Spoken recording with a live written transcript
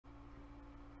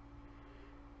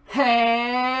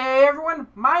Hey everyone,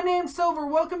 my name's Silver,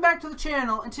 welcome back to the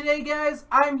channel, and today guys,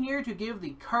 I'm here to give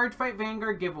the Cardfight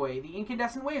Vanguard giveaway, the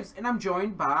Incandescent Waves, and I'm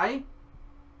joined by...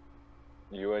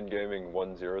 UN Gaming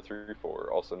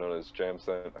 1034, also known as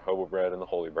Jamsent, Hobo Bread, and the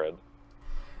Holy Bread.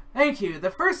 Thank you.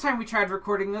 The first time we tried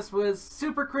recording this was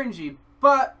super cringy,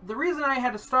 but the reason I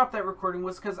had to stop that recording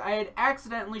was because I had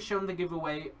accidentally shown the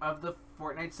giveaway of the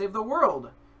Fortnite Save the World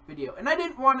video, and I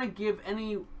didn't want to give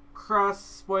any cross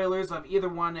spoilers of either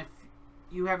one if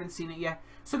you haven't seen it yet.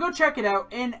 So go check it out,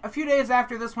 and a few days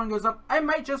after this one goes up, I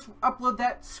might just upload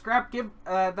that scrap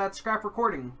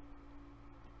recording.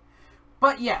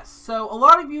 But yes, so a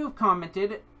lot of you have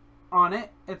commented on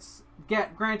it. It's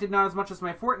granted not as much as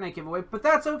my Fortnite giveaway, but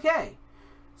that's okay.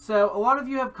 So a lot of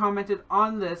you have commented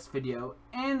on this video,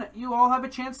 and you all have a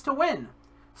chance to win.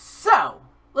 So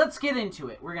let's get into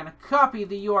it. We're gonna copy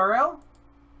the URL.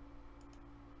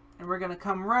 And we're going to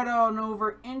come right on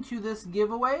over into this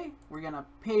giveaway. We're going to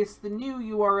paste the new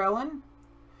URL in.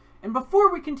 And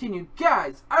before we continue,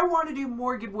 guys, I want to do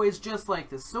more giveaways just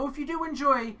like this. So if you do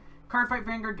enjoy Cardfight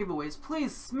Vanguard giveaways,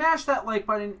 please smash that like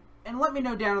button and let me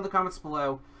know down in the comments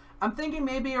below. I'm thinking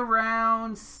maybe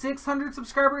around 600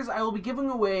 subscribers, I will be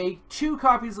giving away 2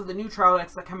 copies of the new trial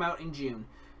decks that come out in June.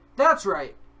 That's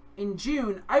right. In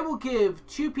June, I will give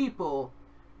 2 people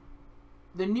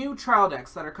the new trial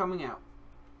decks that are coming out.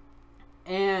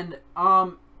 And,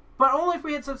 but only if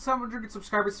we hit 700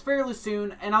 subscribers fairly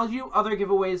soon, and I'll do other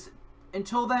giveaways.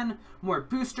 Until then, more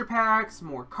booster packs,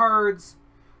 more cards.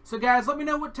 So guys, let me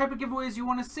know what type of giveaways you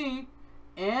want to see,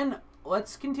 and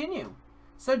let's continue.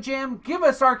 So Jam, give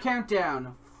us our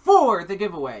countdown for the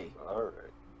giveaway.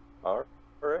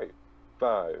 Alright.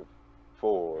 5,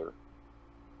 4,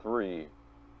 3,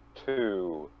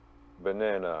 2,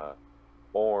 banana,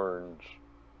 orange,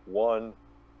 1,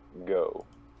 go.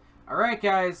 Alright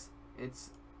guys,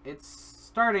 it's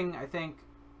starting, I think.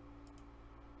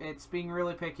 It's being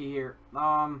really picky here.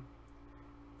 File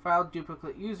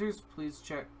duplicate users, please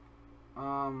check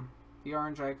the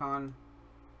orange icon.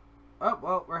 Oh,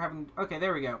 well, we're having... Okay,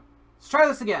 there we go. Let's try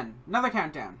this again. Another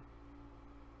countdown.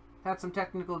 Had some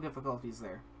technical difficulties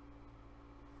there.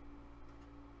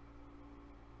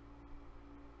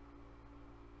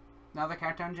 Another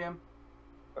countdown, Jim?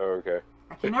 Okay.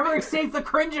 I can never escape the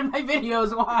cringe in my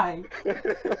videos. Why?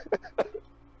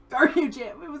 Darn you,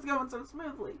 Jam. It was going so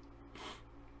smoothly.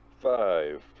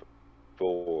 5,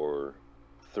 4,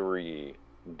 3,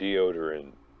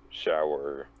 deodorant,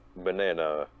 shower,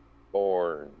 banana,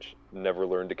 orange, never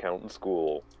learned to count in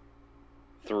school.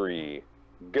 3,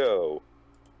 go.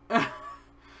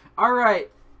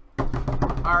 Alright.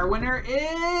 Our winner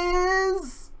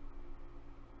is...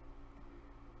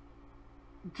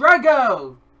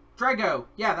 Drago!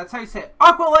 Yeah, that's how you say it.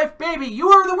 Aqua Life Baby, you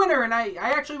are the winner, and I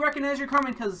actually recognize your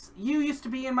comment because you used to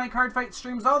be in my card fight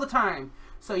streams all the time.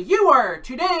 So you are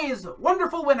today's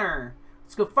wonderful winner.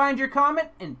 Let's go find your comment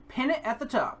and pin it at the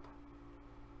top.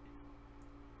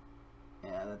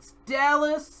 Yeah, that's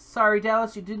Dallas. Sorry,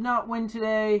 Dallas, you did not win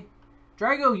today.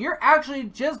 Drago, you're actually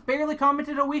just barely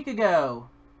commented a week ago.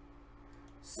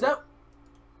 So,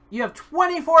 you have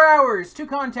 24 hours to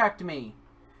contact me.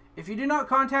 If you do not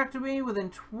contact me within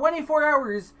 24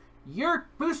 hours, your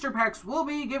booster packs will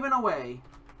be given away.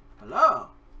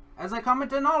 Hello. As I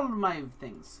comment on all of my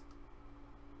things.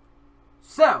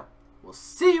 So, we'll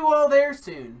see you all there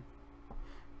soon.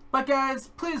 But guys,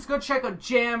 please go check out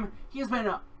Jam. He's been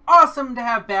awesome to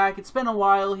have back. It's been a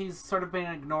while. He's sort of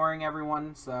been ignoring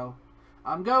everyone, so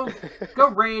go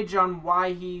rage on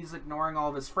why he's ignoring all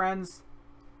of his friends.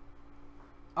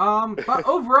 But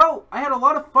overall, I had a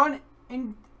lot of fun.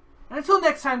 And until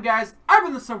next time, guys, I've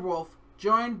been the Silver Wolf,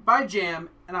 joined by Jam,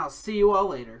 and I'll see you all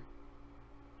later.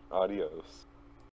 Adios.